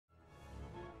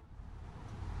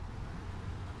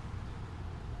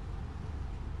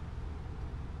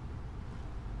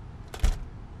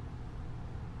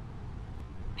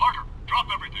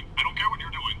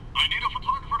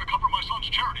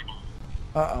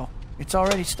Uh-oh. It's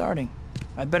already starting.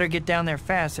 I better get down there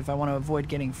fast if I want to avoid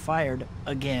getting fired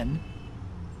again.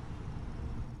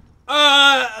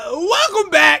 Welcome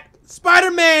back,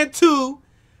 Spider-Man 2.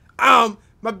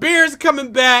 My beard's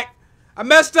coming back. I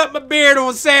messed up my beard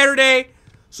on Saturday,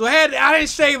 so I didn't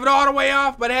shave it all the way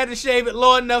off, but I had to shave it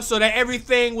low enough so that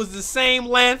everything was the same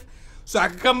length, so I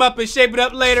could come up and shape it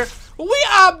up later. But we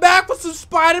are back with some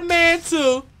Spider-Man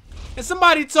 2, and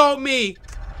somebody told me,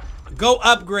 go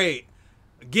upgrade.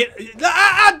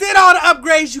 I did all the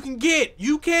upgrades you can get.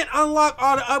 You can't unlock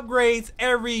all the upgrades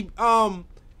every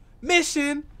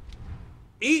mission.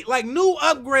 Like new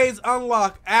upgrades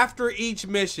unlock after each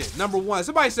mission. Number 1,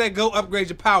 somebody said go upgrade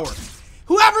your power.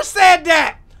 Whoever said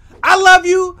that, I love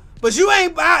you, but you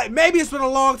ain't. Maybe it's been a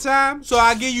long time, so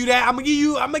I give you that. I'm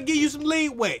gonna give you some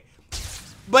leeway.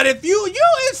 But if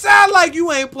it sound like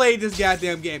you ain't played this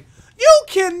goddamn game. You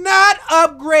cannot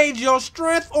upgrade your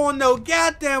strength on no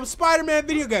goddamn Spider-Man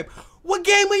video game. What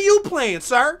game are you playing,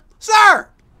 sir? Sir!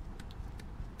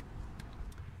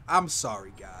 I'm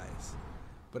sorry, guys.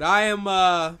 But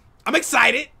I'm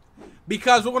excited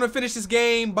because we're gonna finish this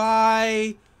game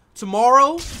by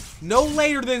tomorrow, no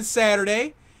later than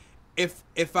Saturday.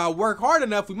 If I work hard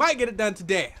enough, we might get it done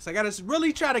today. So I gotta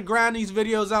really try to grind these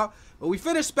videos out. But we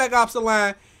finished Spec Ops: The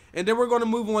Line, and then we're gonna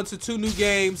move on to 2 new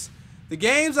games. The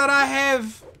games that I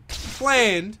have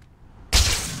planned,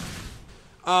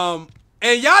 and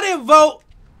y'all didn't vote.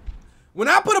 When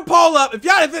I put a poll up, if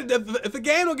the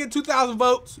game don't get 2,000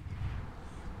 votes,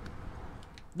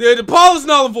 the poll is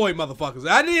null and void, motherfuckers.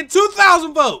 I did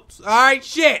 2,000 votes. All right,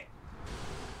 shit.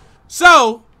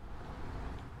 So,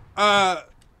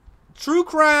 true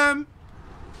crime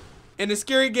and the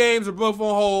scary games are both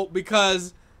on hold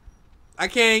because I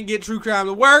can't get true crime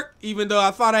to work, even though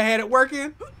I thought I had it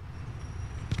working.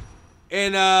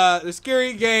 And the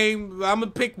scary game, I'm gonna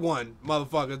pick one,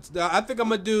 motherfuckers. I think I'm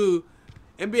gonna do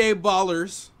NBA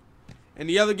Ballers, and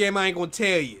the other game I ain't gonna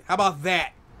tell you. How about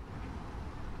that?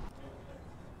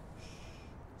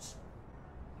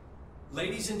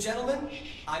 Ladies and gentlemen,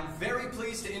 I'm very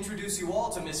pleased to introduce you all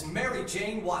to Miss Mary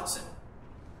Jane Watson.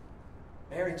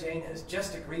 Mary Jane has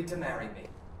just agreed to marry me,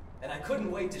 and I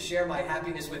couldn't wait to share my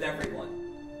happiness with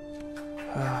everyone.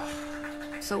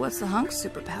 So what's the hunk's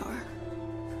superpower?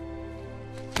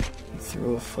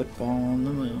 Threw a football on the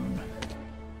moon.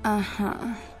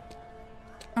 Uh-huh.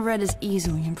 Red is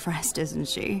easily impressed, isn't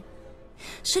she?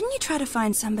 Shouldn't you try to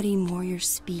find somebody more your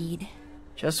speed?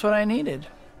 Just what I needed.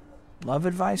 Love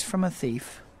advice from a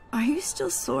thief. Are you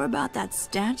still sore about that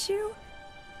statue?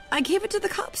 I gave it to the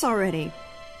cops already.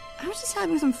 I was just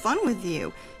having some fun with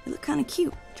you. You look kind of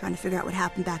cute, trying to figure out what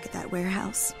happened back at that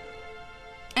warehouse.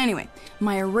 Anyway,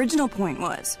 my original point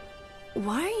was,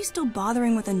 why are you still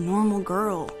bothering with a normal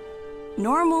girl?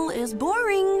 Normal is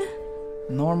boring.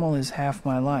 Normal is half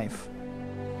my life.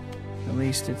 At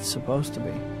least it's supposed to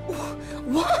be.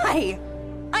 Why?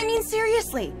 I mean,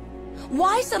 seriously.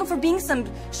 Why settle for being some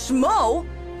schmo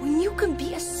when you can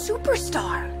be a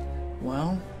superstar?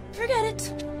 Well, forget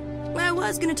it. I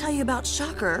was gonna tell you about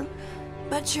Shocker,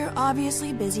 but you're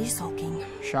obviously busy sulking.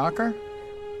 Shocker?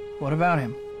 What about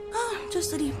him? Oh,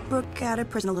 just that he broke out of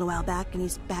prison a little while back and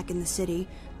he's back in the city.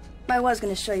 I was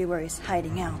gonna show you where he's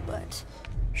hiding out, but...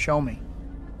 Show me.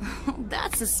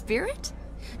 That's the spirit?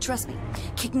 Trust me,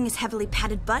 kicking his heavily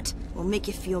padded butt will make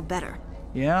you feel better.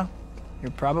 Yeah,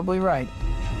 you're probably right.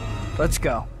 Let's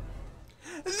go.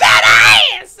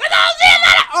 That ass!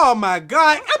 Oh my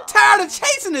god, I'm tired of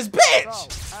chasing this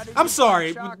bitch! I'm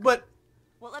sorry, but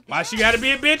why she gotta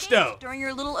be a bitch though? During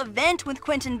your little event with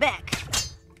Quentin Beck.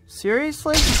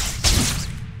 Seriously?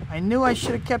 I knew I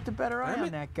should have kept a better eye on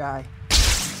that guy.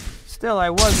 Still,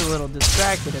 I was a little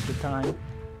distracted at the time.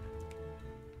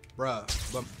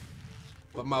 Bruh,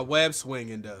 but my web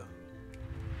swinging though.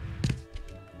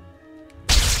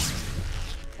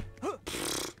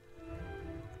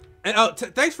 And oh,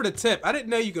 thanks for the tip. I didn't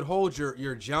know you could hold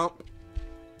your jump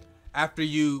after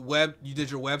you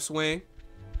did your web swing.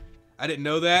 I didn't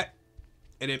know that,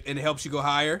 and it helps you go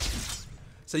higher.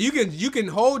 So you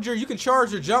can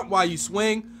charge your jump while you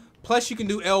swing. Plus you can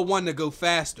do L1 to go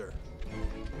faster.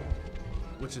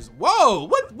 Which is, whoa,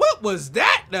 what was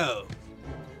that though?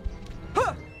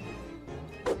 Huh.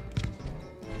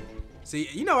 See,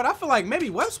 you know what? I feel like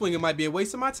maybe web swinging might be a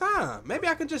waste of my time. Maybe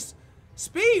I can just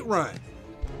speed run.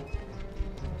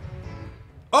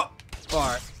 Oh,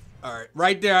 all right.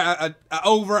 Right there, I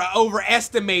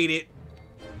overestimated.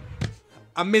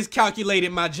 I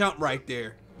miscalculated my jump right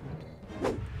there.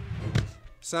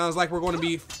 Sounds like we're going to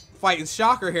be fighting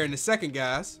Shocker here in a second,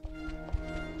 guys.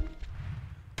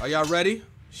 Are y'all ready?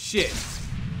 Shit.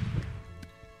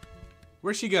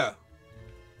 Where'd she go?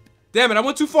 Damn it, I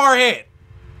went too far ahead.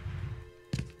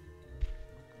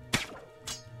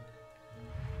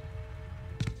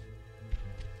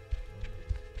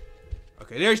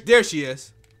 Okay, there she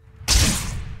is.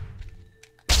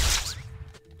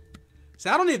 See,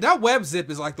 I don't need that web zip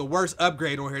is like the worst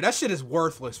upgrade on here. That shit is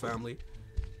worthless, family.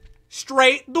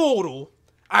 Straight doodle.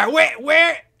 All right,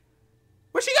 where'd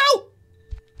she go?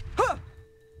 Huh.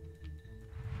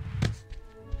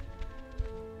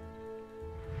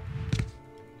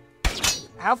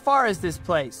 How far is this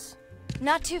place?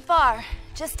 Not too far.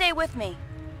 Just stay with me.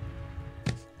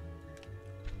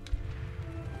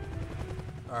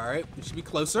 All right, we should be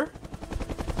closer.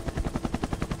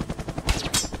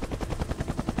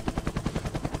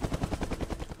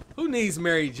 Who needs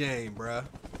Mary Jane, bruh?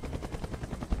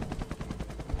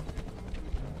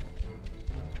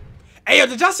 Hey, yo,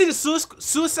 did y'all see the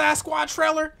Suicide Squad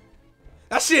trailer?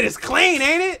 That shit is clean,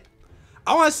 ain't it?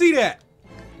 I want to see that.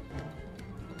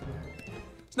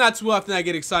 It's not too often I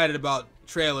get excited about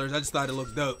trailers. I just thought it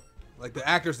looked dope. Like the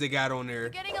actors they got on there. You're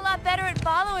getting a lot better at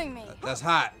following me. That's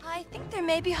hot. I think there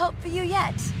may be hope for you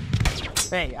yet.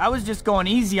 Hey, I was just going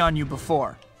easy on you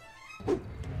before.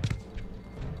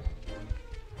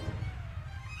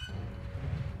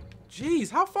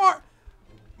 Jeez, how far?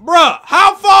 Bruh,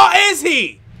 how far is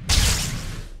he?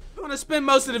 I'm gonna spend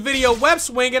most of the video web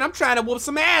swinging. I'm trying to whoop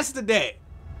some ass today.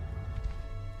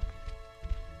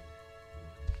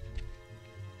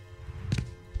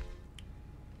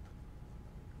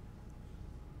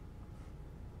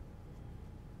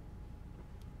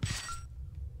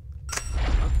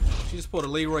 She just pulled a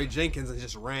Leroy Jenkins and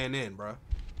just ran in, bruh.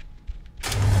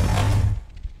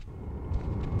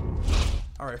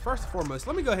 Alright, first and foremost,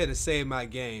 let me go ahead and save my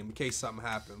game in case something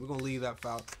happened. We're gonna leave that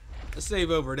file. Let's save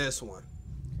over this one.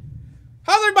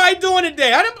 How's everybody doing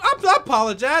today? I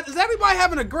apologize. Is everybody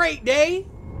having a great day?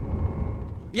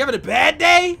 You having a bad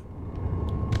day?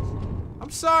 I'm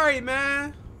sorry,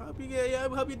 man. I hope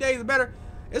your day is better.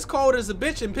 It's cold as a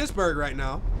bitch in Pittsburgh right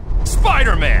now.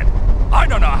 Spiderman! I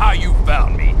don't know how you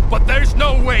found me, but there's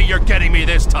no way you're getting me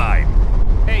this time.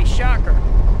 Hey, Shocker.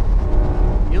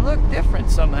 You look different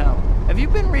somehow. Have you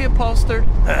been reupholstered?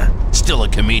 Still a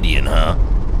comedian, huh?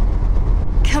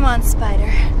 Come on,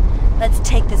 Spider. Let's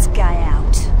take this guy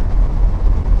out.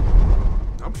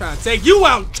 I'm trying to take you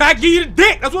out. Try to give you the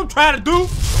dick. That's what I'm trying to do.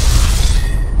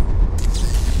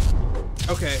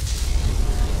 Okay.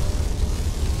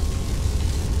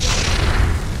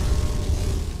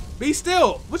 Be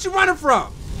still. What you running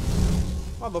from?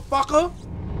 Motherfucker.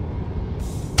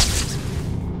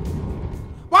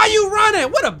 Why you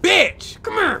running? What a bitch.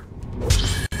 Come here.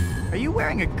 Are you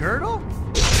wearing a girdle?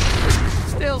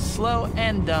 Still slow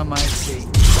and dumb, I see.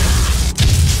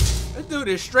 This dude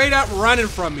is straight up running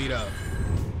from me, though.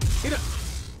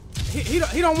 He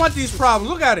don't want these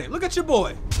problems. Look at it. Look at your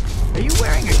boy. Are you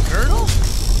wearing a girdle?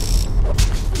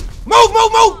 Move,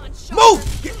 move, move, move.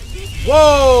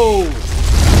 Whoa.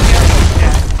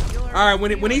 All right,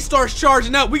 when he starts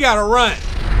charging up, we gotta run.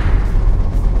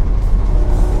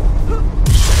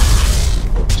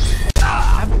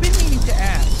 I've been meaning to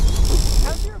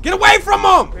ask. Get away from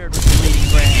him!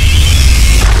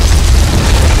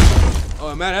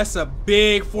 Oh man, that's a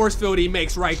big force field he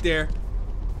makes right there.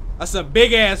 That's a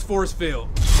big ass force field.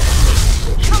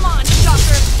 Come on,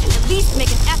 Shocker. At least make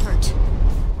an effort.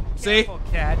 See? Careful,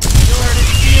 Cat. You'll hurt his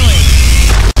feelings.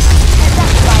 Heads up,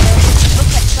 Spider.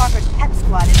 Looks like Shocker's pep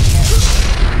squad is here.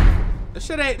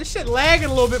 This shit lagging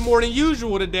a little bit more than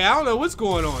usual today. I don't know what's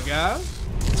going on, guys.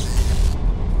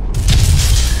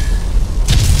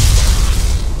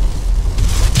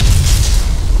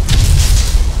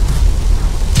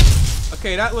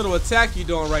 Okay, that little attack you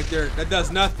doing right there, that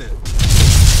does nothing.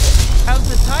 How's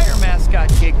the tire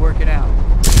mascot gig working out?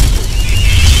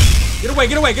 Get away,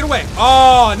 get away, get away.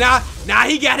 Oh, now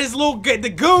he got his little, the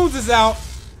goons is out.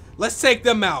 Let's take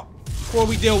them out before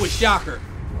we deal with Shocker.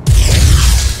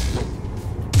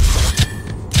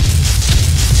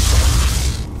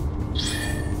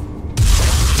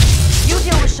 You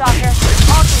deal with Shocker.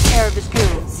 I'll take care of his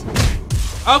goons.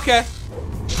 Okay.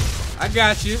 I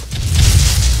got you.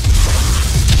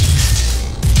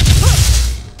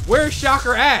 Where's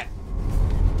Shocker at?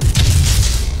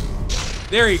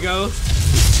 There he goes.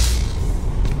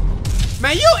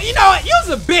 Man, you know what? You's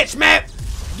a bitch, man.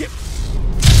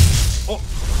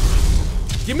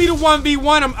 Give me the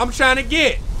 1v1 I'm trying to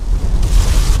get.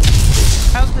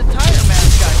 How's the tire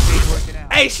mascot gig working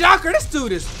out? Hey, Shocker, this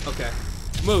dude is... Okay.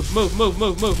 Move, move, move,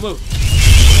 move, move, move.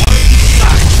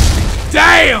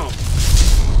 Damn!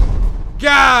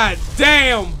 God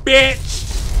damn, bitch!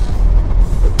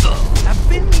 I've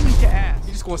been meaning to ask.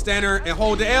 You just gonna stand there and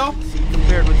hold the L?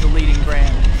 Compared with the leading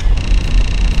brand.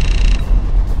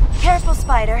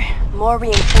 Spider. More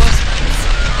reinforcements.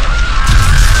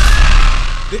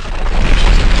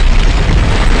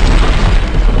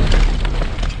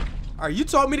 Alright, you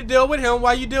told me to deal with him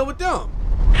while you deal with them.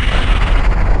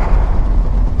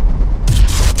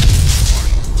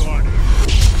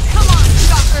 Come on,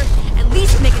 Shocker. At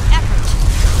least make an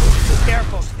effort.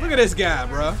 Careful. Look at this guy,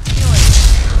 bro.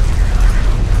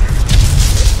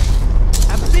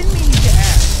 I've been meaning to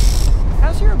ask.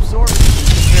 How's your absorption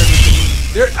compared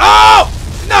with the... There. Oh!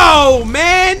 No,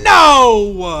 man,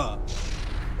 no!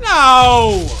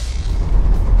 No!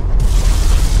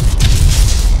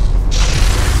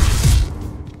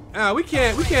 We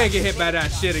can't get hit by that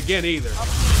shit again either. I'll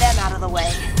keep them out of the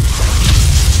way.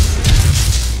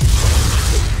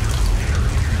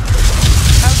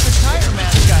 How's the tire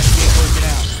mascot game working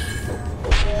out?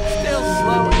 Still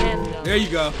slow and... There you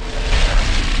go.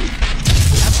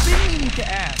 I've been meaning to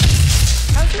ask.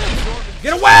 How's your absorption...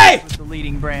 Get away! ...with the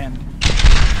leading brand?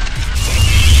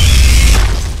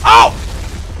 Oh!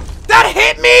 That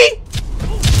hit me!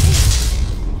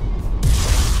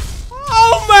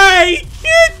 Oh my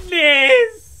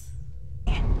goodness!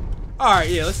 Alright,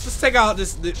 yeah, let's take out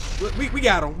this. We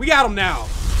got him. We got him now.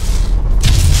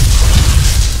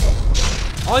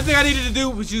 Only thing I needed to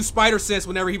do was use Spider Sense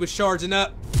whenever he was charging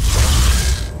up.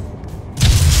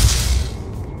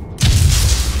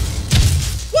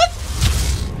 What?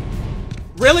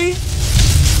 Really?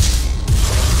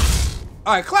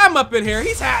 Alright, climb up in here.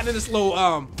 He's hiding in this little,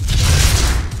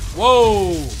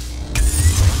 whoa.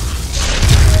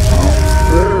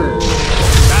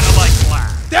 Kinda like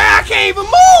flat. Damn, I can't even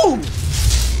move!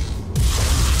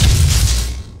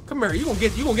 Come here, you gonna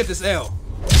get this L.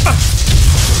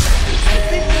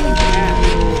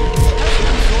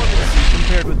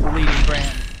 Compared with the leading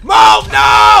brand. Move,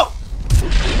 no!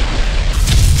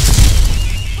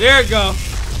 There you go.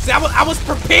 See, I was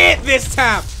prepared this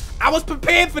time. I was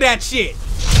prepared for that shit.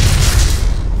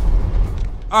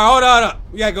 Alright, hold up.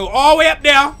 We gotta go all the way up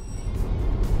now.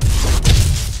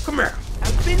 Come here.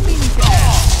 I've been meaning to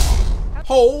ask.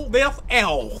 Hold this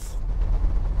L.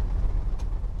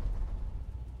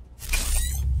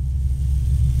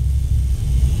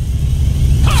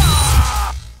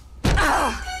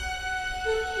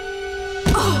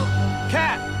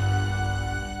 Cat!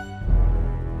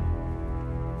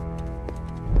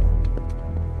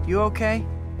 You okay?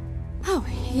 Oh,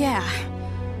 yeah.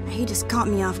 He just caught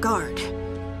me off guard.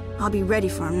 I'll be ready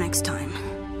for him next time.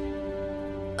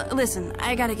 Listen,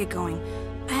 I gotta get going.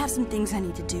 I have some things I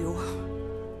need to do.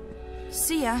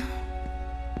 See ya.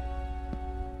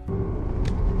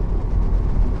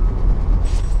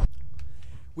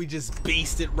 We just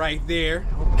beasted right there.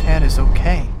 Hope Cat is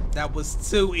okay. That was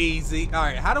too easy.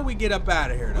 Alright, how do we get up out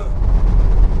of here though?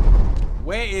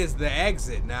 Where is the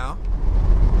exit now?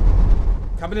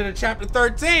 Coming into chapter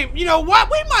 13. You know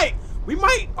what? We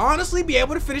might honestly be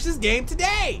able to finish this game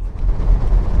today.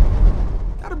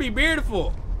 That'll be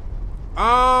beautiful.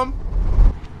 Well,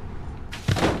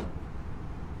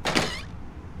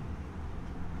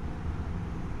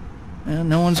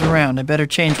 no one's around. I better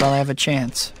change while I have a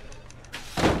chance.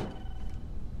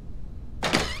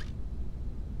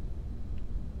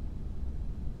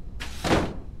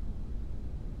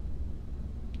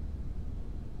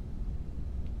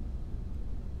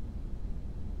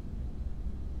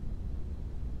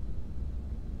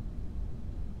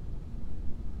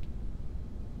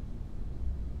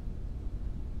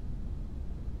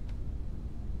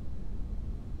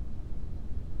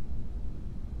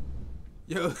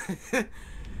 Yo,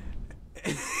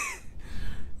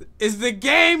 is the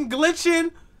game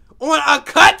glitching on a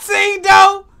cutscene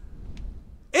though?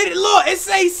 Look, it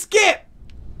say skip.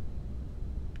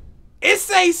 It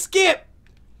say skip,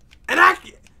 and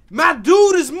my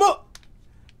dude is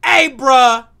Hey,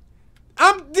 bruh,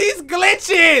 these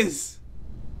glitches.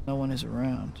 No one is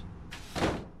around.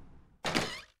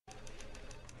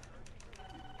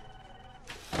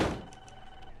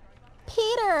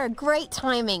 Peter, great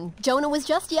timing. Jonah was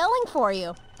just yelling for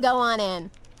you. Go on in.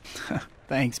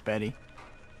 Thanks, Betty.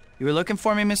 You were looking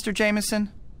for me, Mr. Jameson?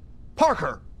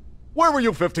 Parker! Where were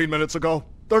you 15 minutes ago?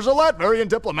 There's a Latverian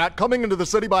diplomat coming into the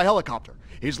city by helicopter.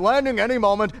 He's landing any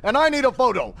moment, and I need a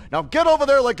photo. Now get over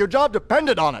there like your job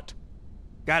depended on it.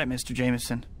 Got it, Mr.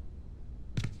 Jameson.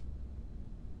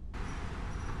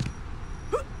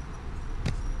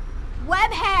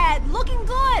 Webhead, looking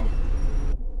good.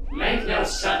 Make no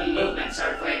sudden movements,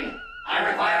 Earthling. I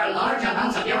require large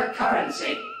amounts of your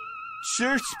currency.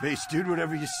 Sure, Space Dude,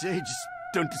 whatever you say. Just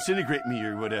don't disintegrate me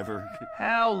or whatever.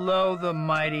 How low the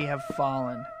mighty have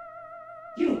fallen.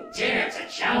 You dare to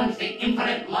challenge the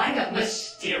infinite might of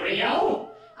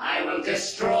Mysterio? I will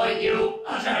destroy you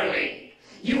utterly.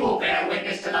 You will bear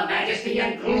witness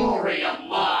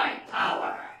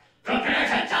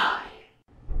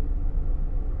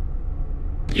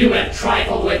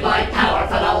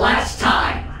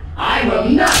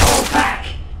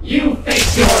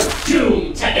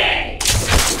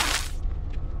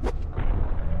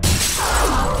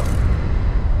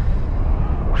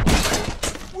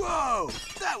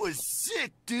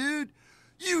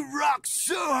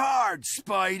bored,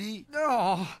 Spidey?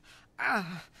 Oh,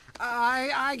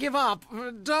 I give up.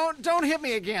 Don't hit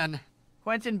me again.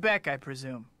 Quentin Beck, I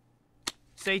presume.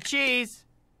 Say cheese.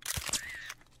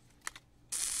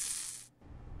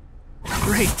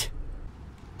 Great.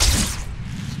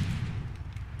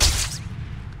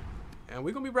 And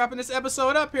we're gonna be wrapping this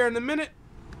episode up here in a minute.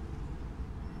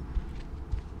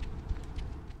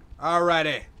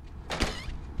 Alrighty.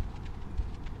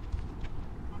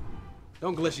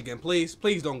 Don't glitch again, please.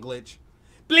 Please don't glitch.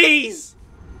 Please!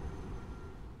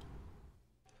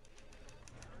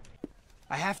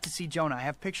 I have to see Jonah. I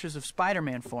have pictures of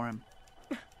Spider-Man for him.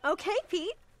 Okay,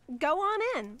 Pete. Go on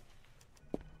in.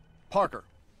 Parker,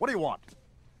 what do you want?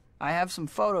 I have some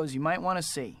photos you might want to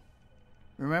see.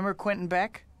 Remember Quentin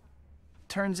Beck?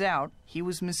 Turns out he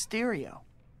was Mysterio.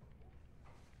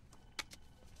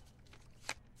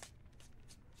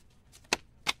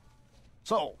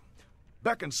 So,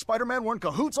 Beck and Spider-Man were in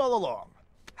cahoots all along.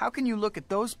 How can you look at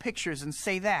those pictures and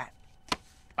say that?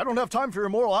 I don't have time for your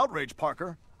moral outrage,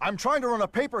 Parker. I'm trying to run a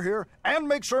paper here and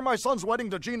make sure my son's wedding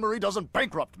to Jean Marie doesn't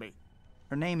bankrupt me.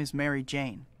 Her name is Mary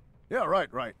Jane. Yeah,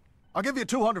 right. I'll give you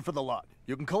 $200 for the lot.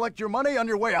 You can collect your money on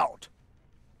your way out.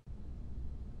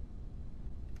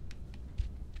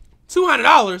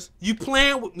 $200? You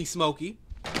playing with me, Smokey?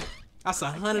 That's $100.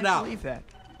 I can't believe that.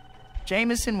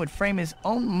 Jameson would frame his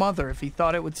own mother if he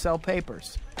thought it would sell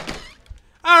papers.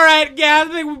 All right, guys.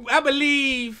 I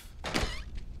believe.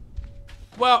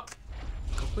 Well,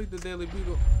 complete the Daily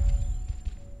Bugle.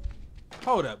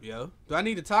 Hold up, yo. Do I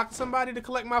need to talk to somebody to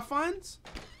collect my funds,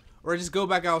 or just go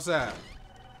back outside?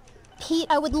 Pete,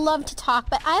 I would love to talk,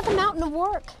 but I have a mountain of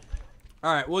work.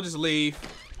 All right, we'll just leave.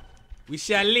 We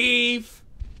shall leave.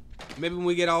 Maybe when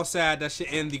we get outside, that should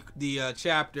end the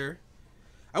chapter.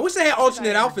 I wish they had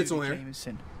alternate outfits on here.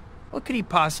 Jameson? What could he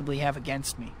possibly have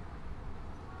against me?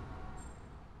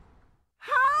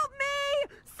 Help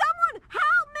me! Someone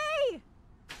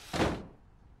help me!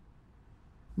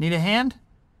 Need a hand?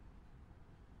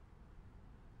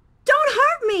 Don't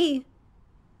hurt me!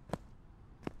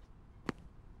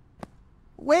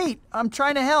 Wait, I'm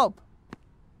trying to help.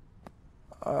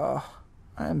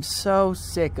 I'm so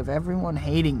sick of everyone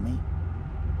hating me.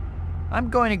 I'm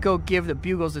going to go give the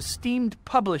Bugle's esteemed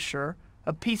publisher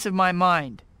a piece of my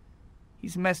mind.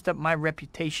 He's messed up my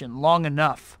reputation long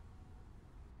enough.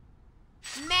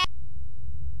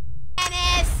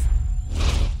 Menace!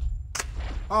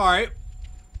 Alright.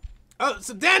 Oh,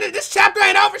 so damn it, this chapter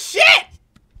ain't over shit!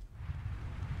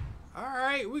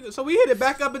 Alright, so we hit it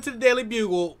back up into the Daily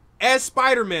Bugle as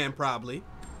Spider-Man, probably.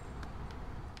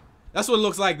 That's what it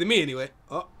looks like to me, anyway.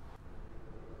 Oh.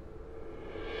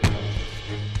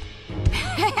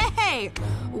 Hey,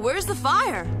 where's the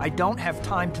fire? I don't have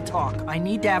time to talk. I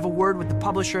need to have a word with the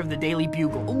publisher of the Daily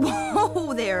Bugle.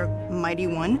 Whoa there, mighty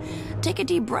one. Take a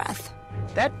deep breath.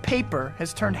 That paper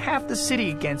has turned half the city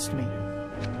against me.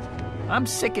 I'm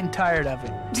sick and tired of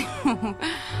it.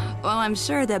 Well, I'm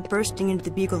sure that bursting into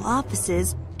the Bugle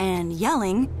offices and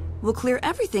yelling will clear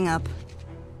everything up.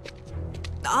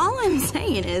 All I'm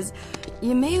saying is,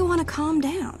 you may want to calm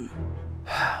down.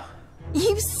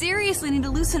 You seriously need to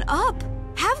loosen up.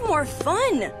 Have more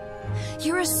fun.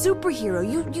 You're a superhero.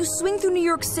 You swing through New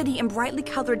York City in brightly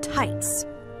colored tights.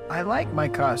 I like my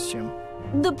costume.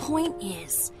 The point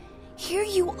is, here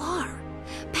you are.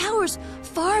 Powers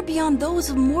far beyond those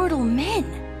of mortal men.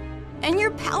 And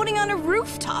you're pouting on a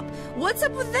rooftop. What's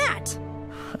up with that?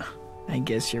 I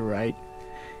guess you're right.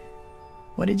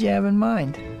 What did you have in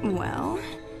mind? Well,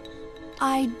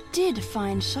 I did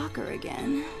find Shocker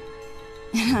again.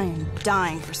 And I am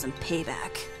dying for some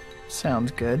payback.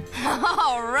 Sounds good.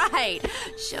 All right.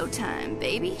 Showtime,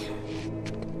 baby.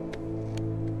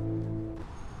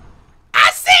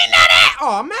 I seen that!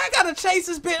 Oh, man, I gotta chase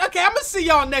this bitch. Okay, I'm gonna see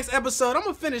y'all next episode. I'm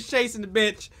gonna finish chasing the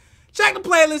bitch. Check the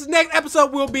playlist. Next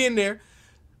episode will be in there.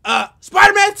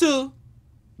 Spider-Man 2.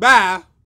 Bye.